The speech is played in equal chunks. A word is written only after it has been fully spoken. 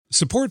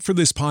Support for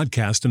this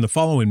podcast and the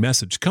following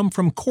message come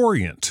from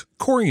Corient.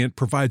 Corient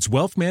provides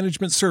wealth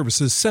management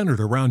services centered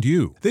around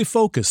you. They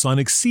focus on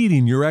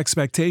exceeding your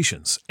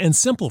expectations and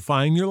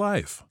simplifying your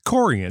life.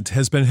 Corient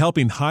has been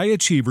helping high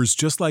achievers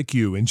just like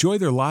you enjoy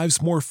their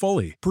lives more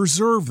fully,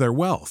 preserve their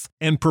wealth,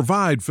 and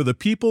provide for the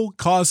people,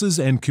 causes,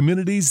 and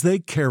communities they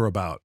care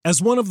about. As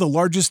one of the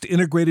largest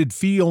integrated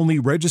fee-only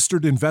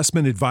registered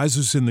investment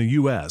advisors in the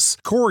U.S.,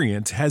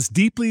 Corient has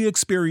deeply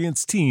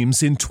experienced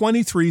teams in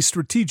 23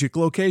 strategic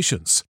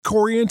locations.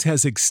 Corient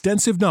has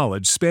extensive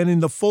knowledge spanning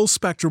the full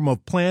spectrum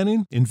of planning,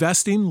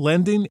 investing,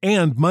 lending,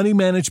 and money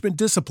management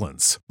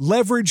disciplines.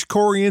 Leverage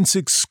Corient's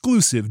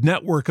exclusive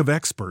network of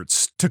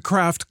experts to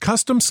craft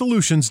custom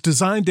solutions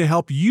designed to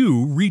help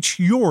you reach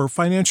your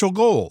financial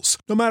goals,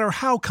 no matter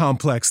how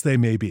complex they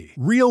may be.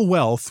 Real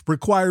wealth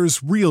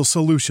requires real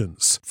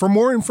solutions. For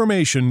more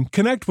information,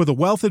 connect with a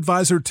wealth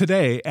advisor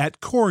today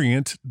at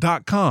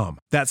Corient.com.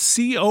 That's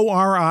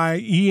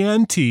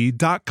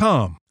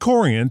Corient.com.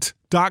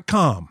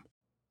 Corient.com.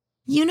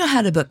 You know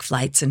how to book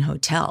flights and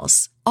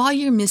hotels. All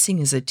you're missing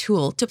is a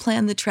tool to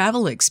plan the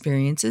travel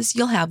experiences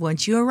you'll have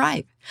once you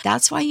arrive.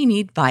 That's why you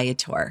need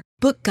Viator.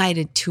 Book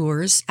guided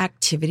tours,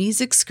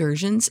 activities,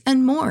 excursions,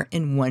 and more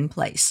in one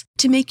place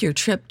to make your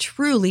trip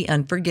truly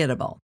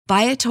unforgettable.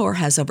 Viator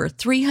has over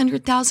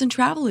 300,000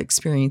 travel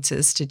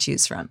experiences to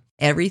choose from.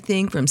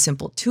 Everything from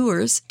simple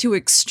tours to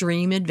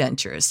extreme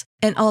adventures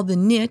and all the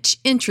niche,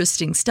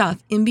 interesting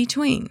stuff in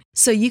between.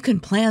 So you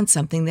can plan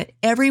something that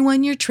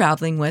everyone you're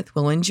traveling with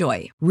will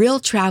enjoy. Real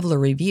traveler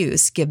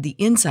reviews give the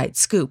inside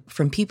scoop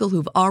from people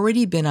who've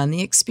already been on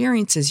the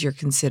experiences you're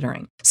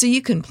considering. So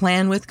you can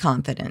plan with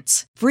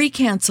confidence. Free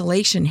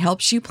cancellation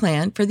helps you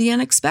plan for the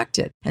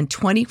unexpected. And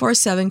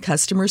 24/7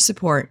 customer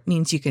support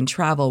means you can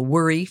travel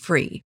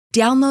worry-free.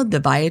 Download the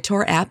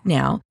Viator app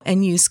now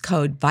and use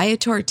code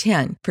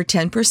Viator10 for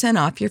 10%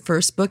 off your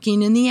first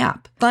booking in the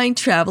app. Find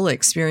travel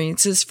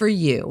experiences for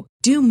you.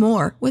 Do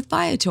more with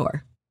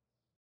Viator.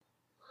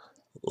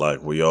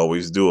 Like we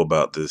always do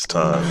about this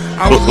time.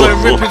 I was gonna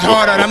rip his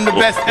heart out, I'm the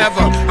best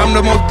ever. I'm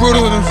the most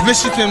brutal and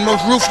vicious and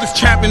most ruthless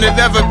champion there's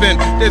ever been.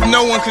 There's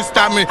no one can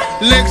stop me.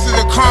 Lynx is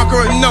a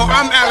conqueror, no,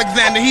 I'm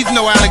Alexander, he's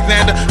no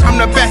Alexander.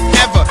 I'm the best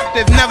ever,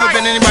 there's never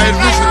been anybody as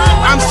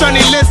ruthless. I'm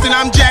Sonny Liston,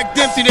 I'm Jack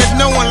Dempsey, there's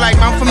no one like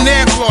me. I'm from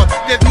Nairclaw,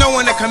 there's no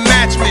one that can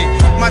match me.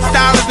 My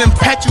style is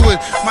impetuous,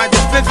 my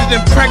defense is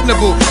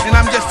impregnable, and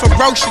I'm just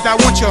ferocious. I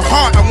want your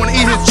heart, I wanna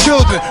eat his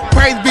children.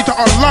 Praise be to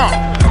Allah.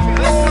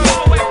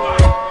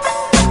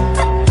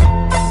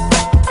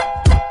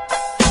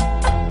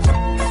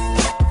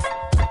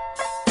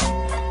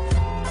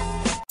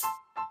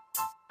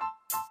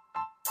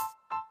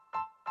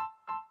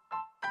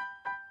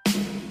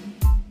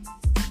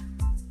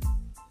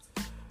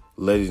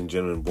 Ladies and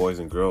gentlemen, boys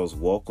and girls,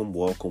 welcome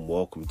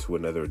to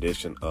another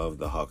edition of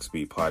the Hawks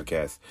Beat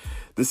Podcast.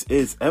 This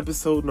is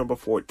episode number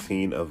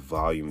 14 of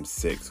Volume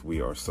 6. We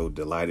are so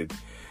delighted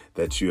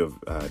that you have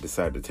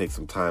decided to take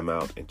some time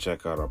out and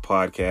check out our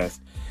podcast.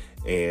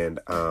 And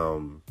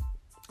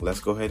let's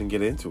go ahead and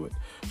get into it.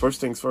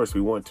 First things first, we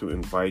want to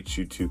invite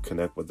you to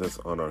connect with us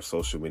on our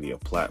social media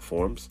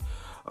platforms.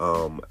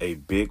 A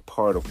big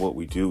part of what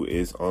we do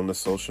is on the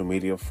social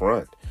media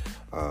front.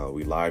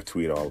 We live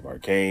tweet all of our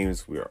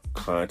games. We are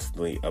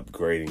constantly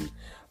updating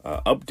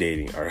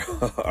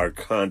our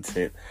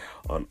content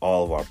on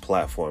all of our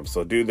platforms.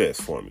 So do this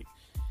for me.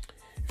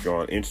 If you're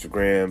on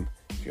Instagram,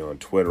 if you're on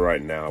Twitter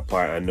right now,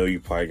 I know you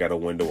probably got a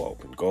window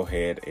open. Go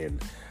ahead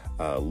and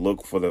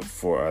look for the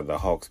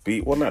Hawks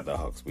Beat. Well, not the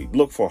Hawks Beat.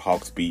 Look for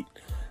Hawks Beat.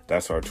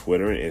 That's our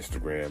Twitter and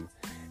Instagram.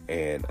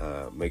 And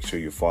make sure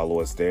you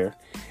follow us there.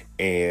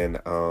 And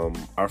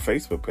our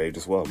Facebook page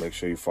as well. Make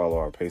sure you follow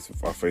our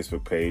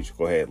Facebook page.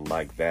 Go ahead and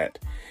like that.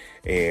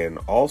 And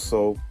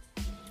also,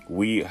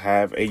 we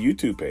have a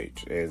YouTube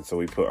page. And so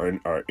we put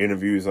our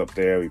interviews up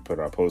there. We put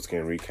our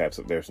post-game recaps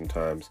up there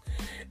sometimes.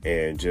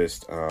 And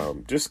just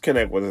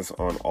connect with us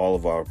on all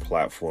of our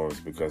platforms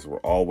because we're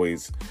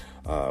always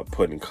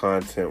putting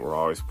content. We're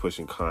always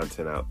pushing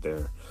content out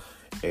there.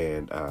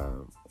 And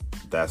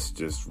that's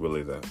just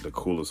really the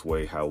coolest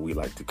way how we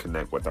like to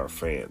connect with our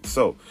fans.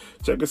 So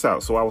check this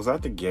out. So I was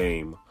at the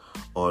game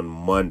on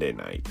Monday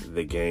night,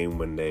 the game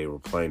when they were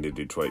playing the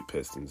Detroit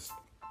Pistons.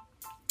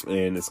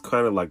 And it's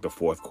kind of like the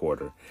fourth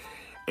quarter.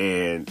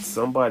 And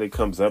somebody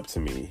comes up to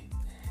me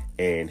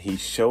and he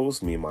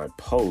shows me my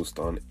post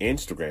on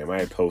Instagram. I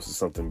had posted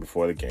something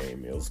before the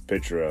game. It was a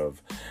picture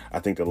of, I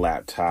think, the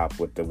laptop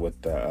with the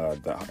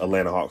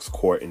Atlanta Hawks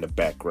court in the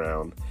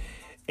background.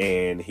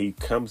 And he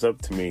comes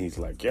up to me. He's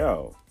like,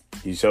 yo.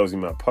 He shows me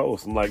my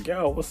post. I'm like,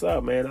 yo, what's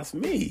up, man? That's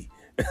me.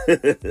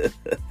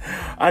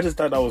 I just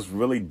thought that was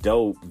really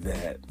dope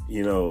that,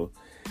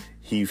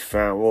 he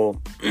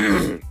found,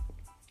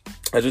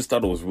 I just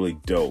thought it was really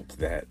dope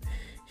that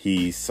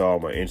he saw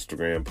my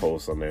Instagram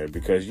post on there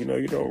because, you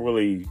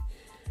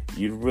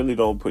really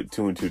don't put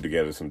two and two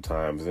together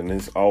sometimes. And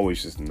it's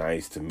always just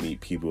nice to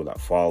meet people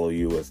that follow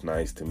you. It's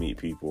nice to meet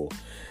people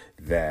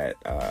that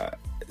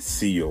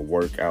see your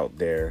work out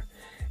there.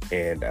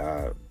 And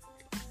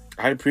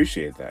I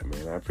appreciate that,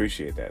 man. I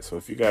appreciate that. So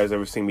if you guys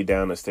ever see me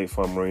down at State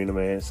Farm Marina,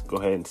 man, go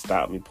ahead and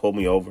stop me, pull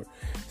me over,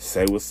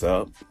 say what's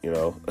up,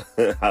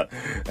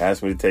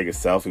 ask me to take a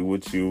selfie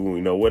with you,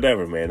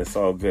 whatever, man. It's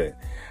all good.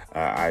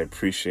 I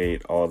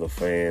appreciate all the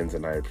fans,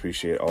 and I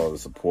appreciate all the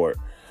support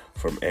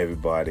from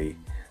everybody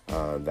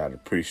that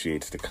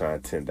appreciates the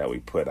content that we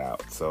put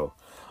out. So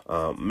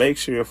make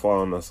sure you're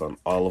following us on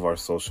all of our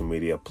social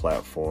media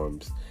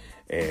platforms.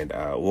 And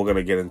we're going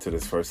to get into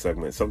this first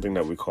segment, something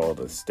that we call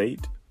the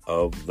State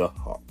of the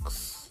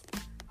Hawks.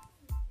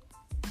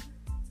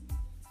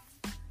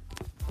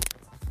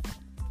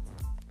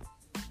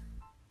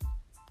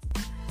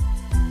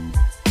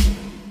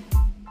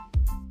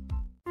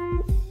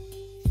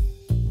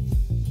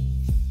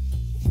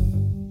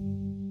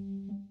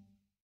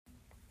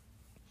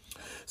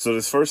 So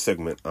this first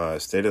segment,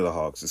 State of the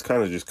Hawks, is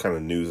kind of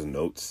news and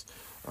notes,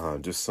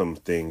 just some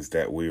things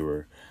that we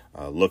were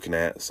looking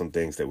at, some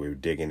things that we were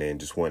digging in,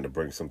 just wanting to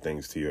bring some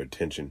things to your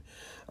attention.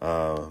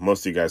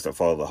 Most of you guys that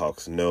follow the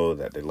Hawks know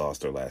that they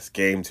lost their last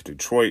game to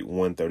Detroit,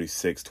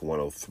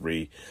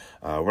 136-103.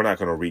 We're not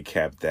going to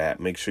recap that.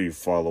 Make sure you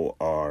follow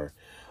our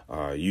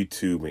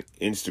YouTube and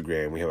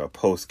Instagram. We have a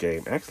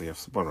post-game. Actually, have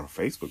some on our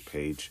Facebook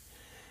page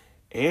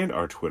and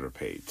our Twitter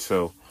page.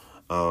 So,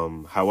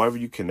 however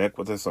you connect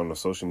with us on the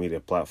social media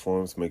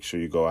platforms, make sure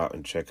you go out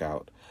and check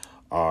out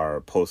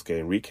our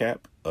post-game recap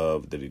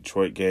of the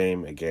Detroit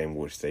game, a game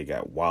which they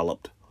got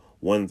walloped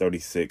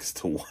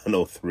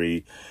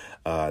 136-103.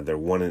 They're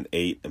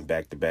 1-8 in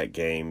back-to-back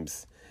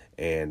games,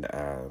 and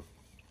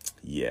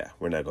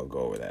we're not gonna go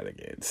over that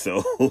again.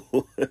 So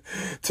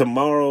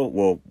tomorrow,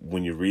 well,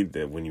 when you read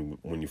that, when you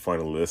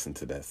finally listen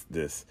to this,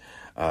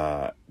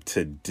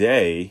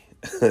 today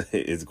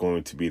is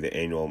going to be the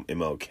annual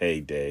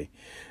MLK Day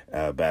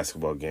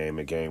basketball game,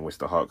 a game which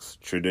the Hawks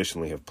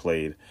traditionally have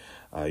played,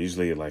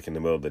 usually like in the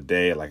middle of the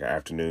day, like an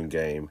afternoon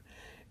game.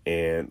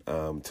 And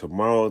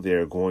tomorrow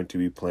they're going to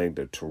be playing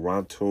the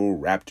Toronto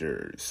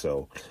Raptors.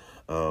 So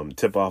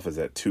tip-off is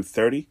at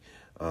 2:30.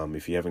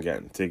 If you haven't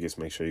gotten tickets,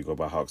 make sure you go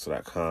by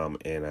Hawks.com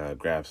and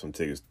grab some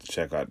tickets to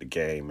check out the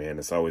game, man.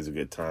 It's always a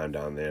good time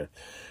down there.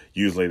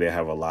 Usually they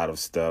have a lot of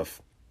stuff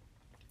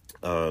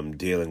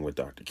dealing with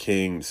Dr.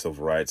 King, the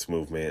Civil Rights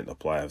Movement. They'll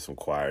probably have some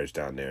choirs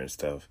down there and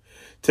stuff,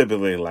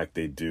 typically like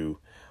they do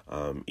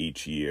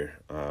each year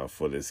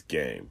for this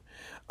game.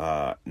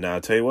 Now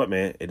I'll tell you what,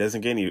 man, it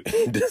doesn't get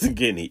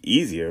any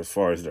easier as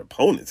far as their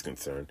opponent's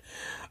concerned.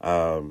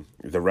 The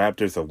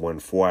Raptors have won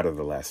 4 out of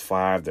the last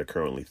 5. They're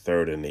currently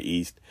 3rd in the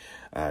East.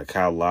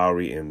 Kyle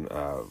Lowry and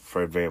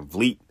Fred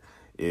VanVleet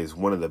is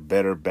one of the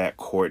better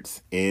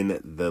backcourts in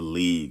the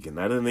league, and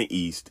not in the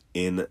East,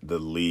 in the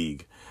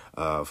league.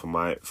 For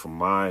my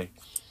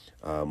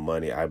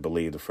money, I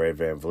believe the Fred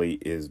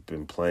VanVleet has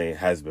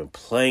been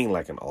playing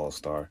like an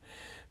all-star.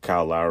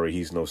 Kyle Lowry,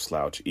 he's no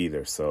slouch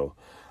either. So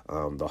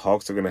the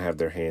Hawks are going to have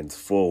their hands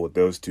full with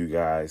those two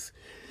guys.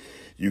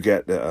 You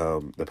got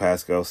the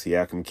Pascal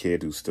Siakam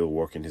kid who's still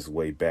working his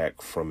way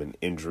back from an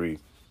injury,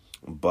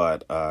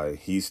 but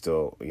he's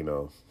still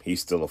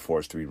a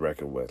force to be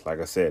reckoned with. Like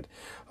I said,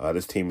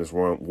 this team has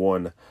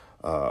won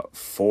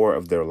 4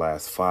 of their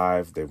last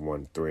 5. They've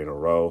won 3 in a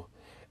row,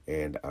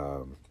 and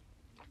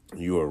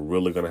you are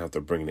really going to have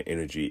to bring the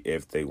energy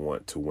if they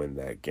want to win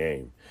that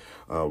game.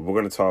 We're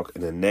going to talk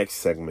in the next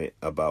segment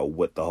about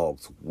what the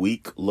Hawks'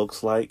 week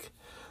looks like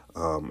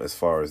as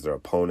far as their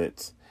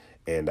opponents,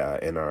 and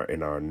in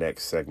our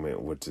next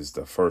segment, which is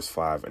the first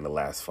 5 and the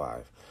last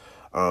 5.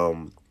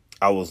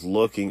 I was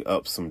looking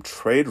up some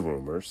trade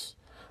rumors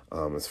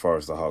as far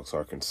as the Hawks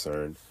are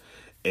concerned,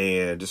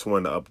 and just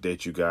wanted to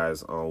update you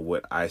guys on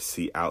what I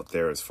see out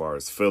there as far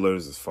as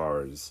fillers, as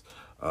far as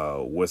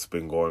what's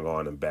been going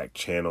on in back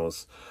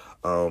channels.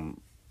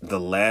 The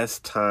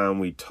last time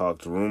we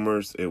talked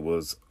rumors, it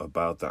was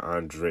about the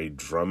Andre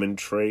Drummond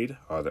trade,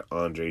 or the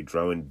Andre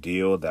Drummond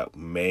deal that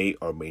may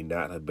or may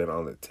not have been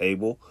on the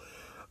table.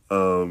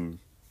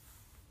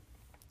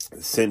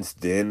 Since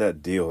then,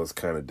 that deal has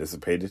kind of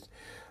dissipated.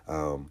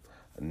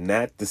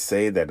 Not to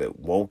say that it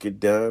won't get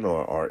done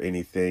or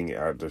anything,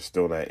 or they're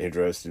still not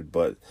interested,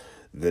 but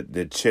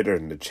the chitter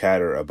and the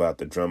chatter about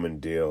the Drummond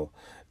deal,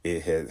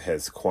 it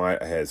has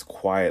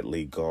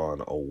quietly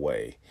gone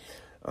away.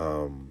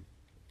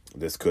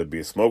 This could be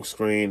a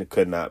smokescreen. It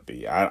could not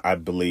be. I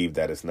believe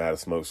that it's not a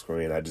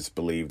smokescreen. I just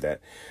believe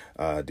that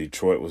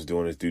Detroit was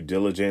doing its due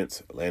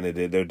diligence. Atlanta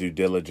did their due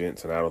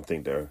diligence, and I don't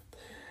think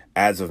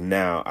as of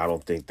now, I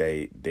don't think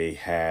they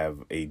have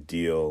a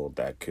deal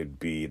that could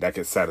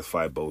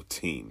satisfy both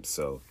teams.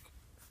 So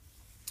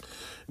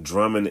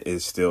Drummond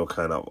is still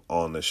kind of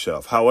on the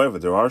shelf. However,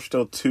 there are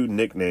still two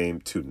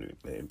names of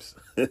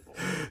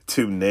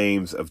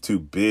 2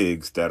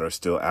 bigs that are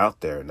still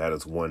out there, and that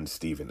is one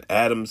Steven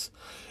Adams,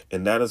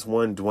 and that is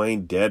one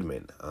Dwayne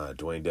Dedmon.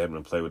 Dwayne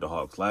Dedmon played with the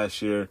Hawks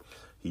last year.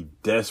 He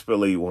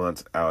desperately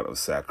wants out of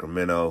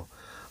Sacramento.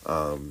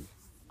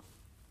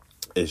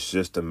 It's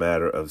just a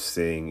matter of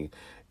seeing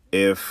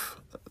if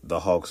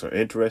the Hawks are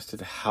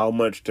interested, how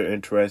much they're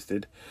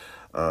interested.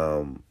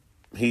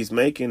 he's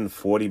making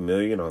 $40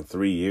 million on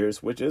 3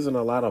 years, which isn't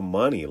a lot of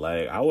money.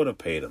 Like, I would have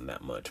paid him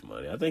that much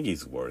money. I think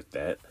he's worth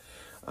that.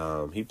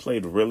 He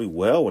played really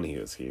well when he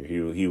was here.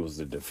 He was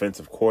the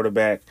defensive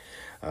quarterback.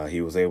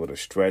 He was able to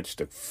stretch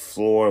the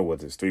floor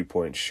with his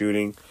 3-point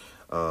shooting.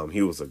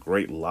 He was a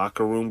great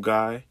locker room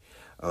guy.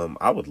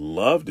 I would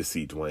love to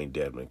see Dwayne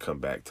Dedmon come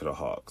back to the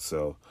Hawks.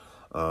 So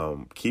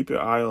keep your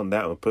eye on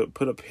that one.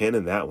 Put a pin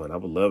in that one. I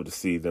would love to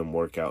see them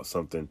work out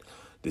something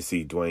to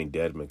see Dwayne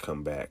Dedmon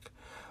come back.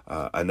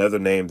 Another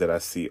name that I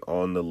see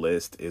on the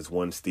list is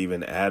one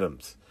Steven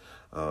Adams.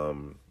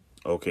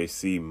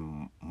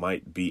 OKC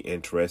might be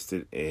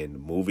interested in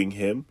moving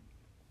him.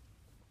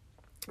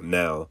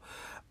 Now,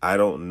 I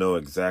don't know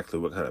exactly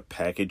what kind of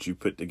package you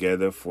put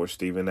together for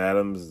Steven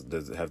Adams.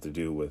 Does it have to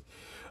do with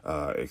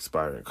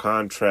expiring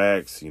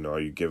contracts? Are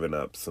you giving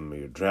up some of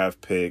your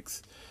draft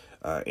picks,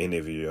 any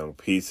of your young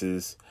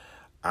pieces?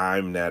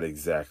 I'm not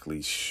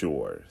exactly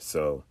sure.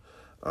 So,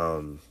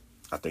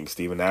 I think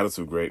Steven Adams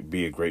would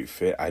be a great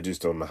fit. I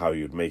just don't know how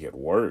you'd make it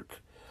work.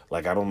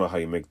 Like, I don't know how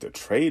you make the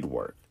trade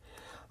work.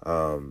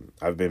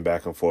 I've been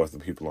back and forth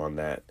with people on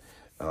that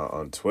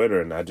on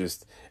Twitter, and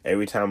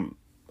every time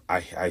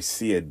I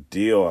see a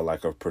deal,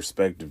 like a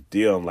prospective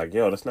deal, I'm like,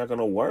 yo, that's not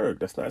gonna work.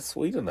 That's not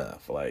sweet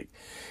enough. Like,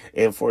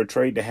 and for a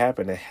trade to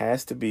happen, it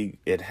has to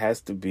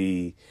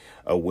be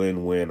a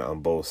win-win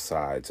on both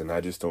sides, and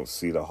I just don't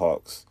see the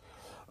Hawks.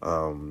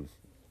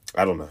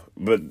 I don't know,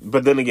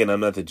 but then again, I'm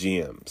not the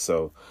GM,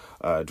 so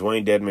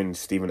Dwayne Dedmon and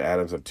Steven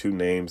Adams are two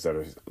names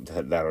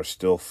that are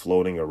still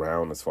floating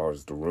around as far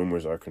as the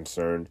rumors are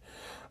concerned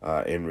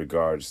in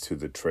regards to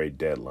the trade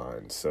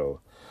deadline.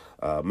 So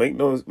make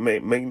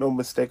no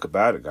mistake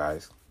about it,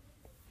 guys.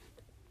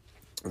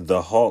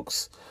 The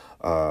Hawks,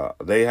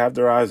 they have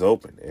their eyes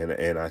open,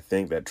 and I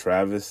think that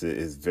Travis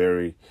is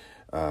very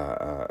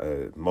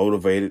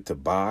motivated to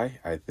buy.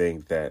 I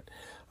think that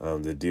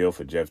the deal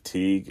for Jeff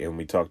Teague, and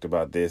we talked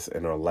about this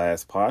in our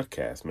last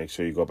podcast. Make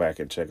sure you go back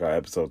and check out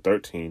episode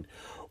 13,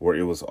 where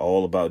it was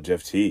all about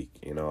Jeff Teague.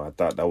 I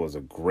thought that was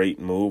a great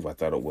move. I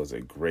thought it was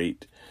a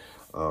great,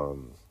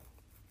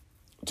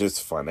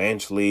 just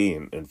financially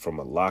and from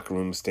a locker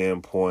room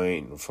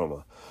standpoint and from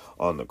a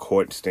on the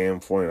court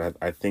standpoint.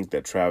 I think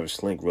that Travis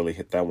Schlenk really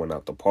hit that one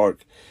out the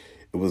park.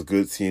 It was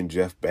good seeing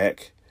Jeff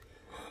back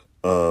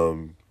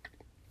on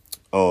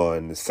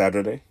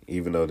Saturday,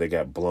 even though they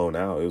got blown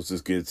out. It was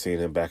just good seeing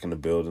him back in the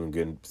building,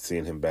 good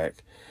seeing him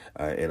back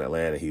in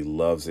Atlanta. He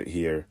loves it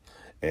here,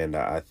 and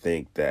I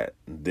think that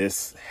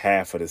this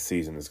half of the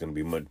season is going to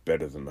be much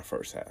better than the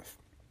first half,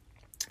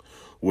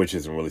 which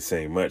isn't really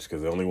saying much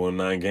because they only won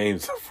 9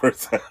 games the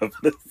first half of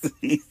the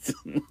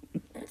season.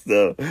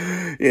 So,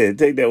 yeah,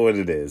 take that what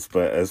it is.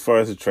 But as far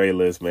as the trade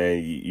list,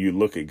 man, you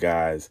look at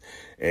guys,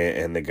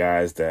 and the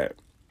guys that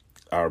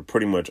are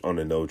pretty much on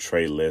the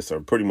no-trade list are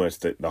pretty much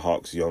the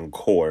Hawks' young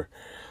core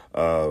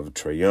of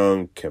Trae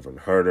Young, Kevin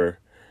Huerter,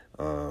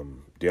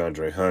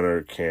 DeAndre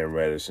Hunter, Cam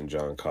Reddish, and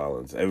John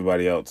Collins.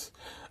 Everybody else,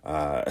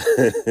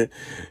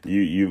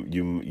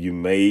 you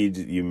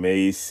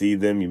may see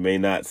them, you may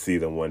not see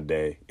them one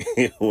day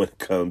when it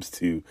comes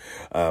to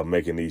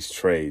making these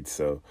trades.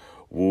 So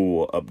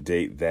we'll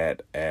update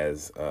that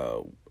as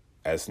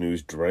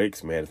news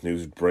breaks, man. If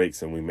news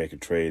breaks and we make a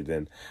trade,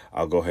 then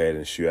I'll go ahead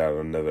and shoot out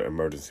another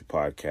emergency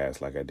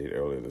podcast like I did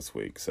earlier this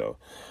week. So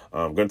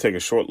I'm going to take a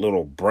short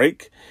little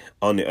break.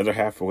 On the other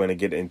half, we're going to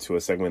get into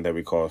a segment that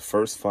we call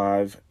First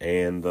Five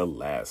and the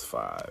Last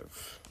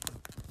Five.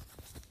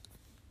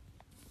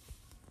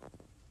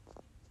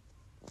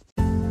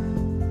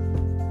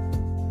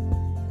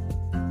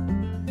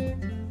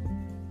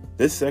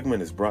 This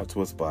segment is brought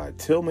to us by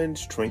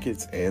Tillman's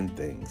Trinkets and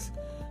Things.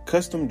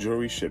 Custom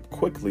jewelry shipped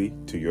quickly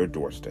to your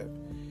doorstep.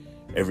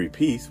 Every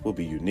piece will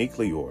be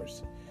uniquely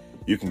yours.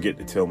 You can get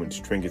the Tillman's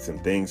Trinkets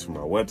and Things from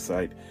our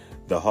website,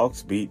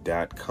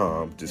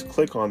 thehawksbeat.com. Just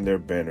click on their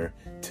banner,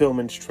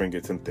 Tillman's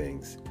Trinkets and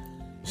Things.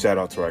 Shout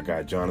out to our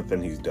guy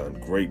Jonathan. He's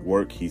done great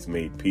work. He's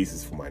made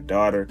pieces for my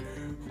daughter,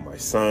 for my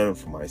son,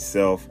 for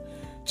myself.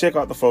 Check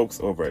out the folks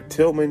over at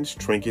Tillman's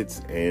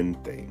Trinkets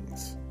and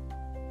Things.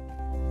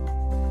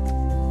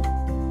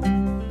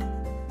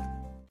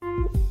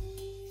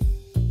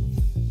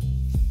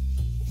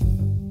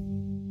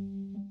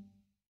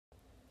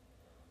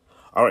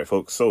 All right,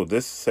 folks, so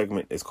this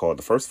segment is called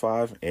The First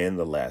Five and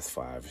the Last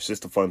Five. It's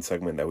just a fun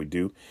segment that we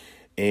do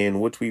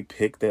in which we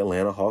pick the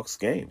Atlanta Hawks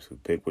games. We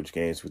pick which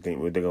games we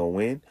think they're going to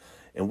win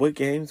and what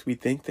games we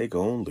think they're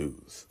going to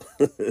lose.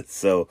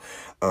 So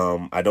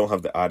I don't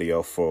have the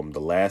audio from the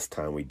last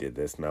time we did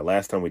this. Now,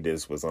 last time we did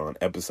this was on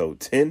episode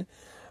 10.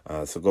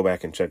 So go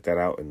back and check that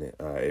out. And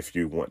if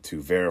you want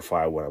to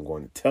verify what I'm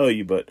going to tell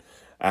you, but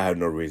I have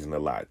no reason to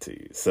lie to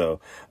you.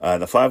 So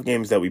the 5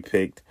 games that we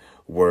picked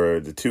were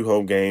the 2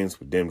 home games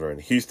with Denver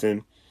and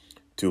Houston,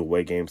 2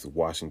 away games with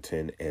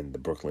Washington and the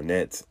Brooklyn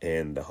Nets,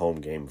 and the home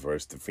game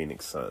versus the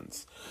Phoenix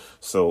Suns.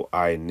 So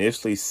I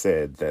initially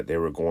said that they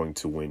were going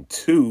to win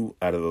 2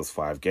 out of those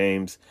 5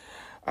 games.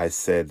 I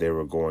said they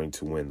were going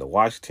to win the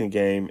Washington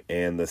game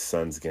and the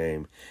Suns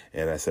game,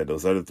 and I said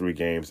those other 3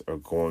 games are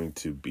going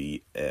to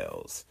be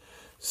L's.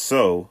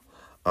 So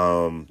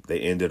They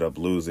ended up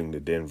losing to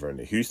Denver in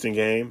the Houston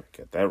game.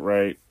 Got that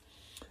right.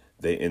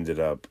 They ended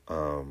up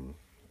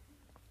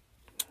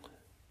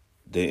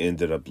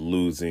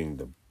losing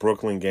the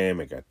Brooklyn game.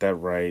 I got that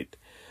right.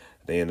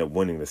 They ended up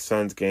winning the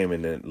Suns game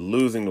and then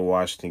losing the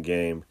Washington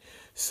game.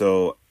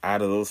 So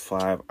out of those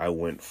 5, I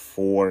went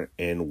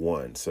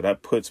 4-1. So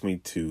that puts me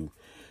to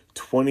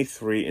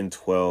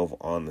 23-12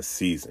 on the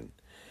season.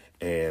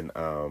 And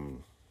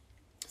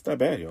it's not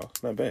bad, y'all.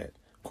 It's not bad.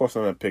 Of course,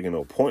 I'm not picking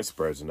no point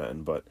spreads or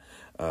nothing, but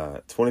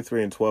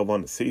 23-12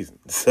 on the season.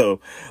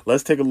 So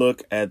let's take a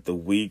look at the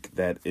week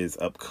that is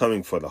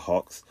upcoming for the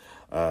Hawks.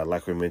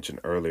 Like we mentioned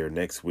earlier,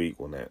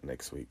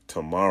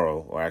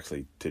 tomorrow, or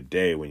actually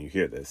today when you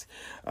hear this,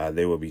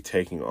 they will be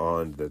taking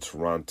on the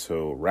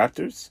Toronto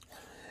Raptors,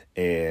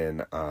 and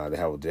they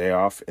have a day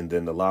off. And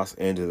then the Los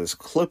Angeles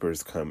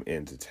Clippers come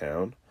into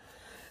town.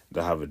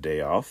 They'll have a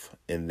day off,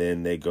 and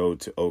then they go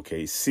to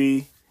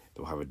OKC.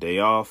 They'll have a day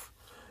off,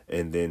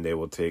 and then they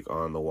will take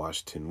on the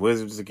Washington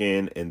Wizards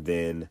again, and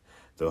then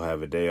they'll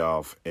have a day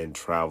off and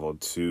travel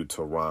to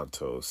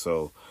Toronto.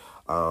 So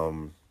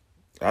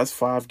that's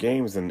 5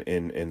 games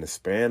in the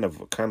span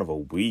of kind of a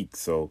week.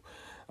 So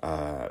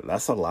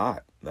that's a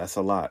lot.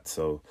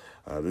 So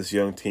this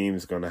young team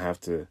is going to have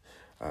to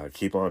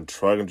keep on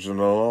trudging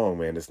along,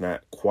 man. It's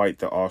not quite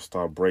the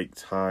All-Star break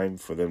time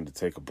for them to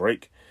take a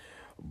break.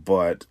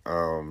 But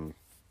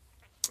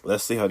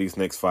let's see how these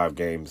next 5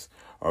 games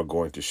are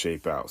going to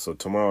shape out. So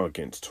tomorrow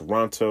against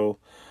Toronto,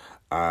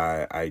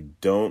 I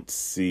don't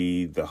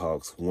see the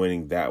Hawks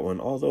winning that one,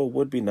 although it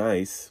would be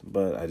nice,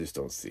 but I just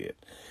don't see it.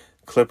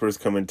 Clippers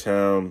come in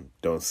town,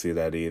 don't see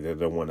that either.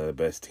 They're one of the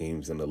best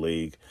teams in the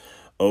league.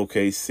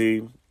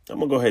 OKC, I'm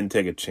going to go ahead and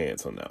take a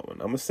chance on that one.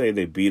 I'm going to say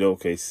they beat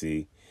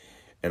OKC,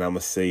 and I'm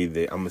going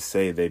to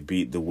say they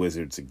beat the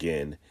Wizards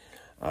again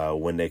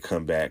when they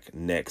come back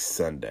next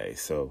Sunday.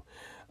 So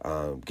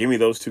give me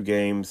those 2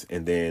 games,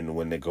 and then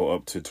when they go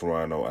up to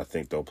Toronto, I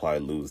think they'll probably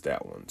lose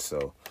that one.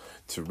 So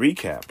to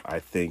recap, I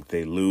think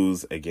they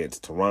lose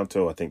against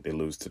Toronto. I think they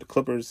lose to the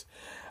Clippers.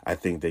 I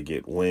think they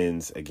get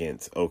wins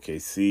against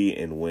OKC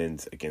and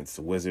wins against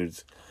the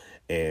Wizards.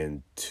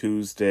 And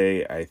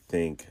Tuesday,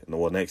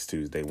 next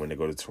Tuesday when they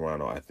go to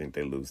Toronto, I think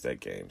they lose that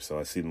game. So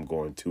I see them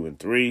going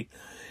 2-3.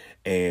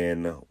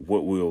 And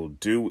what we'll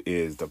do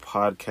is the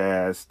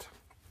podcast...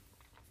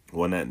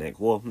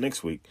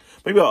 next week.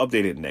 Maybe I'll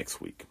update it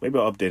next week.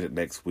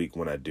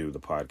 When I do the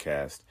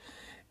podcast,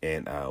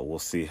 and we'll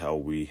see how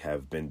we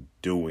have been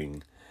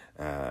doing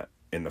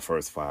in the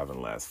first 5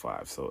 and last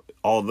 5. So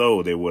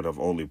although they would have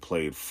only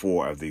played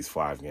 4 of these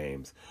 5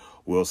 games,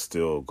 we'll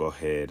still go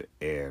ahead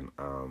and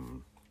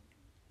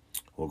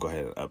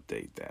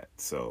update that.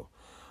 So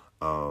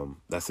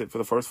that's it for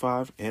the first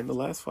 5 and the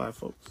last 5,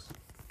 folks.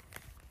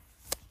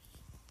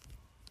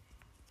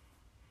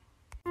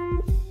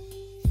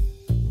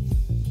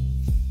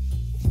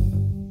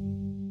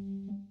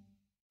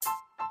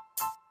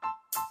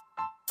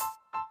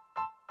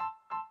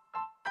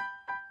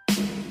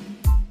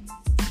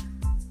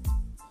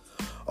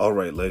 All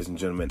right, ladies and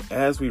gentlemen,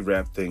 as we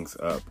wrap things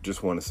up,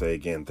 just want to say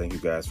again, thank you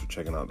guys for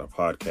checking out our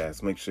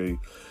podcast. Make sure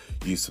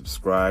you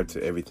subscribe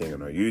to everything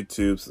on our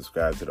YouTube,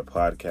 subscribe to the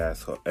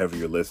podcast, however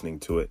you're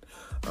listening to it.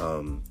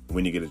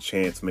 When you get a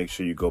chance, make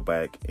sure you go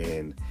back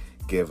and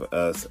give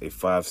us a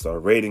 5-star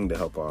rating to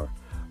help our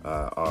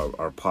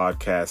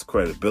podcast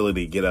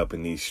credibility get up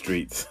in these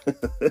streets.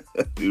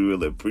 We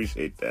really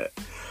appreciate that.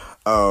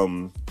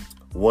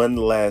 One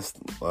last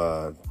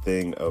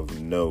thing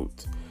of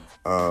note.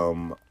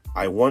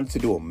 I wanted to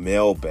do a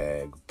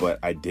mailbag, but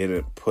I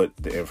didn't put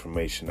the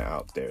information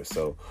out there.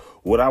 So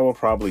what I will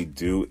probably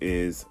do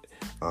is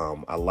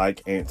I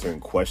like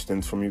answering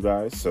questions from you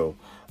guys. So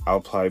I'll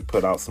probably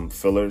put out some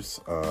fillers,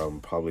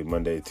 probably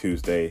Monday,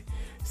 Tuesday,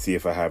 see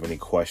if I have any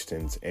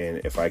questions. And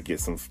if I get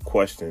some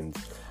questions,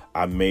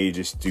 I may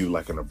just do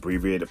like an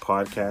abbreviated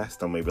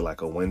podcast on maybe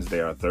like a Wednesday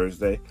or a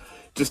Thursday,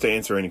 just to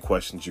answer any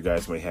questions you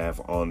guys may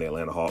have on the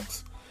Atlanta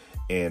Hawks.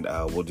 And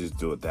we'll just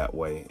do it that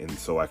way. And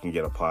so I can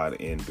get a pod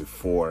in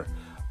before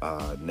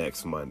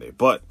next Monday.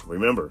 But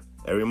remember,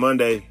 every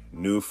Monday,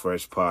 new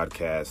fresh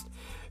podcast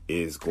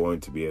is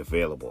going to be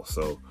available.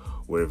 So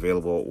we're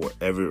available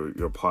wherever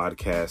your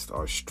podcasts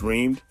are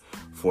streamed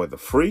for the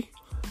free.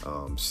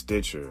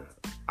 Stitcher,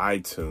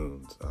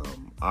 iTunes,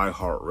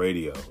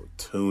 iHeartRadio,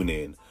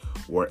 TuneIn,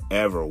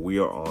 wherever. We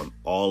are on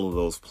all of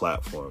those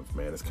platforms,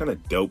 man. It's kind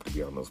of dope to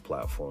be on those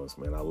platforms,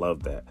 man. I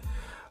love that.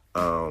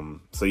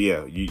 So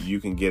yeah, you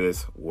can get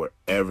us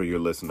wherever you're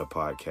listening to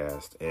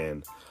podcasts.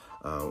 And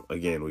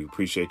again, we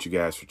appreciate you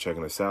guys for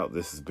checking us out.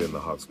 This has been the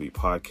Hawks Beat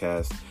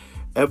Podcast,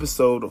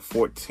 episode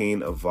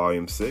 14 of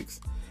Volume 6.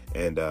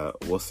 And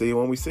we'll see you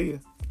when we see you.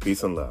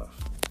 Peace and love.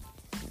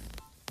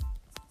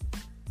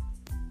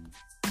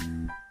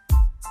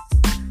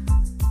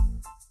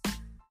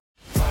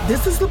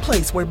 This is the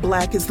place where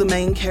Black is the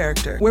main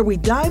character, where we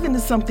dive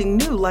into something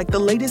new like the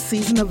latest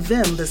season of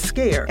Them, The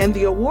Scare, and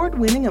the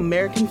award-winning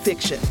American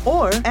Fiction.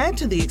 Or add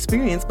to the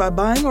experience by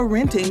buying or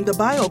renting the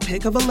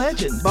biopic of a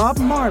legend, Bob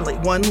Marley,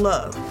 One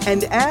Love.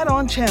 And add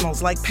on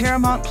channels like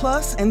Paramount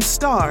Plus and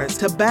Stars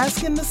to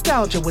bask in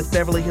nostalgia with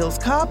Beverly Hills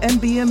Cop and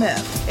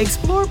BMF.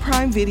 Explore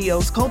Prime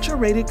Video's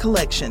culture-rated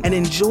collection and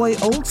enjoy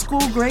old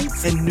school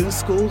greats and new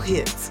school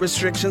hits.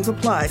 Restrictions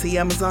apply. See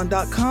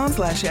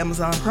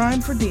Amazon.com/Amazon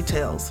Prime for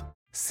details.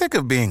 Sick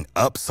of being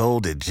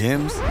upsold at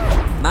gyms?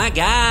 My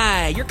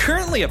guy, you're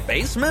currently a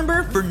base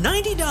member? For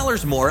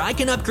 $90 more, I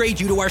can upgrade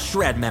you to our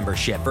Shred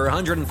membership. For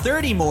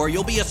 $130 more,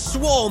 you'll be a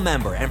Swole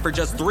member. And for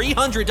just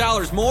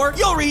 $300 more,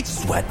 you'll reach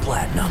Sweat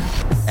Platinum.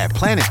 At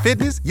Planet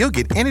Fitness, you'll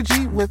get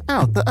energy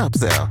without the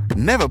upsell.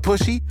 Never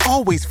pushy,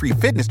 always free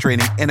fitness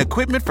training and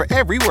equipment for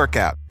every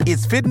workout.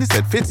 It's fitness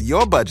that fits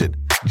your budget.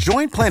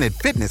 Join Planet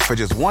Fitness for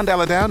just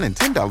 $1 down and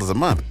 $10 a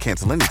month.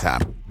 Cancel anytime.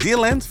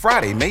 Deal ends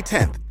Friday, May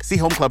 10th. See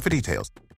Home Club for details.